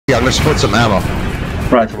Yeah, I'm gonna split some ammo.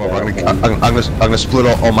 Right. Come over. I'm gonna split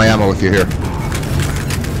all my ammo with you here.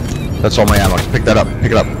 That's all my ammo. Just pick that up.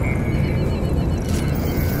 Pick it up.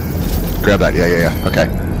 Grab that. Yeah. Okay.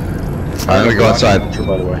 I'm gonna go outside.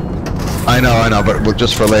 By the way. I know, but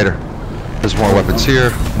just for later. There's more weapons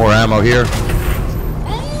here, more ammo here.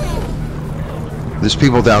 There's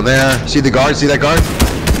people down there. See the guard? See that guard?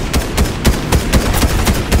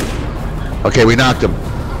 Okay, we knocked him.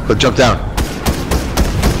 But jump down.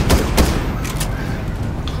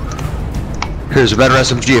 Here's a better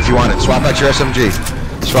SMG if you want it. Swap out your SMG.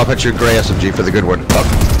 Swap out your gray SMG for the good one.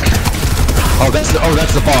 Oh, that's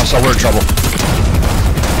the boss. Oh, we're in trouble.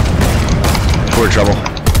 We're in trouble.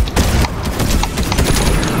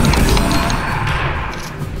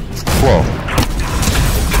 Whoa.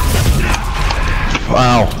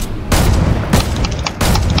 Wow.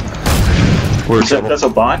 We're in trouble. That's a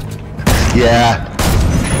bot? Yeah.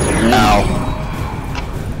 Ow.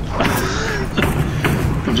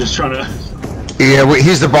 I'm just trying to... Yeah,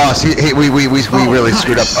 he's the boss. We really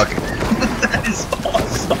screwed up. Okay. That is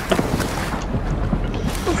awesome.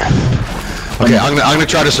 Okay, I'm gonna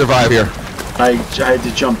try to survive here. I had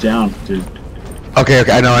to jump down, dude. Okay,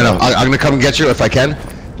 I know. I'm gonna come and get you if I can.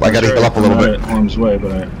 I gotta heal up a little bit. Harm's way,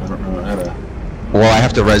 but I don't know how to... Well, I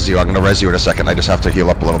have to res you. I'm gonna res you in a second. I just have to heal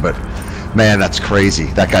up a little bit. Man, that's crazy.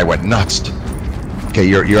 That guy went nuts. Okay,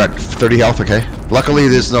 you're at 30 health. Okay. Luckily,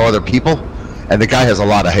 there's no other people, and the guy has a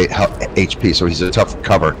lot of HP, so he's a tough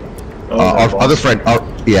cover. Our other friend. Oh,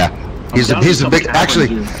 yeah. He's a big. Actually,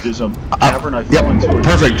 there's a tavern I fell into.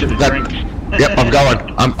 Perfect. Yep, I'm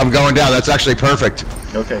going. I'm going down. That's actually perfect.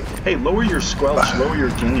 Okay. Hey, lower your squelch, lower your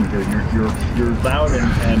gain, dude. You're loud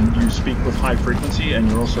and you speak with high frequency, and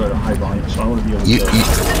you're also at a high volume. So I want to be able to.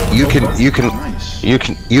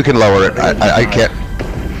 You can lower it. I can't.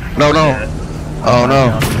 No. Oh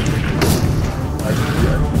no.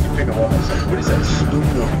 What is that?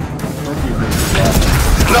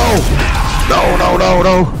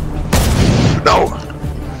 No.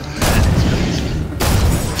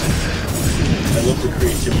 I love the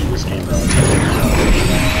creativity of this game, though.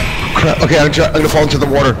 Crap. Okay, I'm gonna fall into the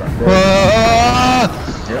water.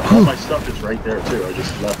 Yeah, all my stuff is right there too. I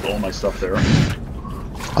just left all my stuff there.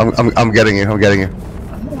 I'm getting you.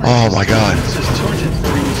 Oh my god. This is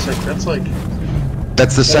 236. That's like.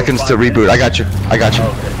 That's the seconds to reboot. I got you.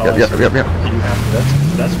 Okay. Yep. You have,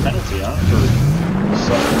 that's penalty, huh?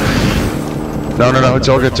 No. It's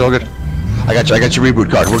all good. I got your reboot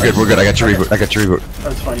card. We're good. I got your reboot.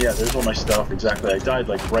 That's fine. Yeah, there's all my stuff. Exactly. I died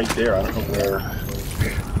like right there. I don't know where.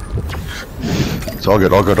 It's all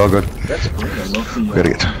good. That's great. I love the. Gotta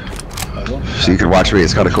get. So you can watch me.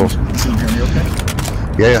 It's kind of cool. Can you hear me okay?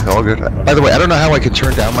 Yeah, all good. By the way, I don't know how I can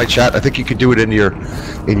turn down my chat. I think you can do it in your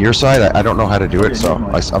side. I don't know how to do it, so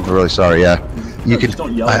I'm really sorry. Yeah, you can. Just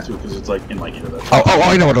don't yell into it because it's like in my ear. Oh,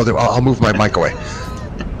 I know what I'll do. I'll move my mic away.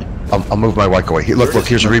 I'll move my mic away. Look,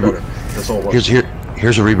 here's a reboot.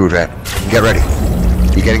 Here's a reboot, man. Get ready.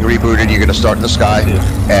 You're getting rebooted. You're gonna start in the sky,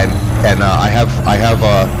 and I have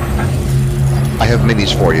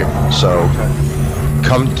minis for you. So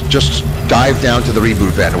come, just dive down to the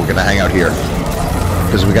reboot van, and we're gonna hang out here.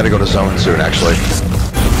 Because we got to go to zone soon, actually.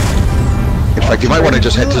 In fact, you might want to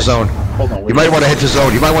just head to zone. You might want to head to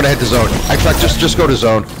zone. In fact, just go to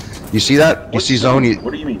zone. You see that? You see zone?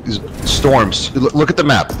 What do you mean? Storms. Look at the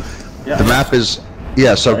map. Yeah. The map is,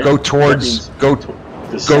 yeah. So go towards, go.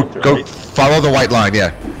 Follow the white line.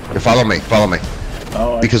 Yeah. Follow me.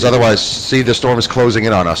 Because otherwise, see, the storm is closing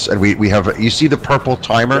in on us, and we have. You see the purple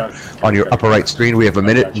timer on your upper right screen? We have a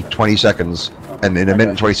minute and 20 seconds. And in a minute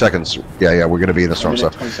and 20 seconds, yeah, we're gonna be in the storm. So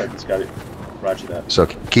 20 seconds, got it. Roger that. So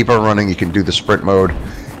keep on running. You can do the sprint mode,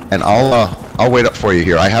 and I'll wait up for you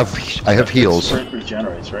here. I have heals. Sprint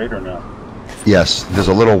regenerates, right, or no? Yes, there's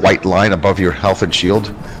a little white line above your health and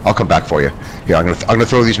shield. I'll come back for you. Here, I'm gonna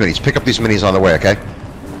throw these minis. Pick up these minis on the way, okay?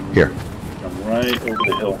 Here. I'm right over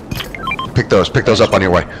the hill. Pick those up on your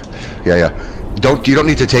way. Yeah. You don't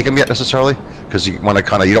need to take them yet necessarily, because you want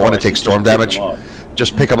to you don't want to take storm damage.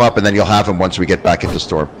 Just pick them up, and then you'll have them once we get back into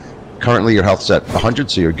storm. Currently, your health's at 100,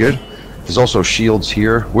 so you're good. There's also shields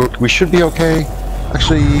here. We should be okay.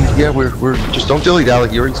 Actually, yeah, we're just don't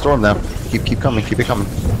dilly-dally. You're in storm now. Keep coming. Keep it coming.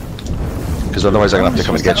 Because otherwise, I'm gonna have to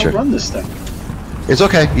come and get you. Run this thing. It's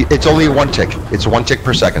okay. It's only one tick. It's 1 tick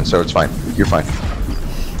per second, so it's fine. You're fine.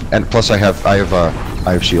 And plus, I have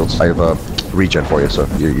shields. I have regen for you, so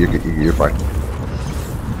you're fine.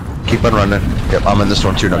 Keep on running. Yep, I'm in this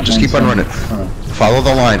one too now. Just keep on running. Follow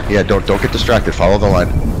the line. Yeah, don't get distracted. Follow the line.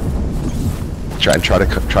 Try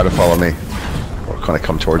to follow me. kind of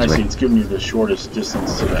come towards I see. me. It's giving you the shortest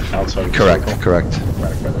distance to the outside of the Correct, circle. correct.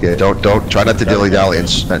 Right. Yeah, don't try not to dilly-dally and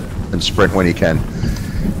sprint when you can.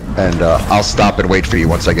 And I'll stop and wait for you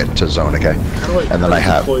once I get into zone, okay? And then I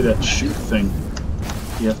have... deploy that shoot thing?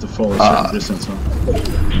 You have to fall a certain distance, huh?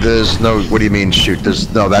 There's no... What do you mean, shoot?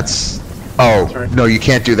 There's... No, that's... Oh, no, you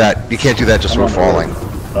can't do that. You can't do that just with falling.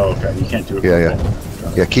 Oh, okay. You can't do it. Yeah.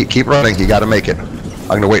 Yeah, keep running. You gotta make it.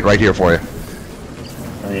 I'm gonna wait right here for you.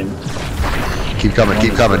 I mean... Keep coming,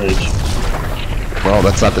 keep coming. Well,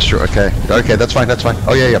 that's not the short... Okay. Okay, that's fine, that's fine.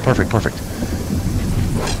 Oh, yeah, perfect.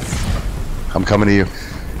 I'm coming to you.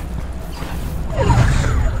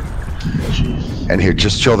 Jeez. And here,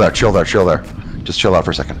 just chill there. Just chill out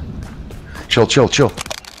for a second. Chill.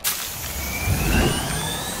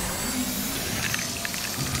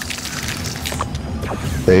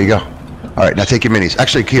 There you go. All right, now take your minis.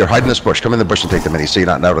 Actually, here, hide in this bush. Come in the bush and take the minis so you're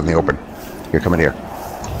not out in the open. Here, come in here.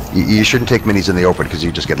 You shouldn't take minis in the open because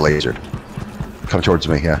you just get lasered. Come towards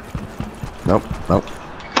me, yeah. Nope.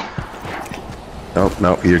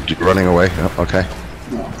 You're running away. Oh, okay.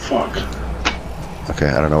 Oh, fuck. Okay,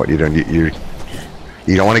 I don't know what you're doing. You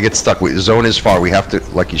don't want to get stuck. The zone is far. We have to,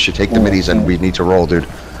 like, you should take the minis and we need to roll, dude.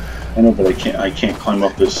 I know, but I can't climb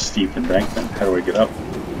up this steep embankment. How do I get up?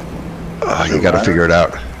 You got to figure it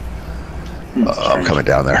out. I'm coming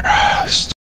down there.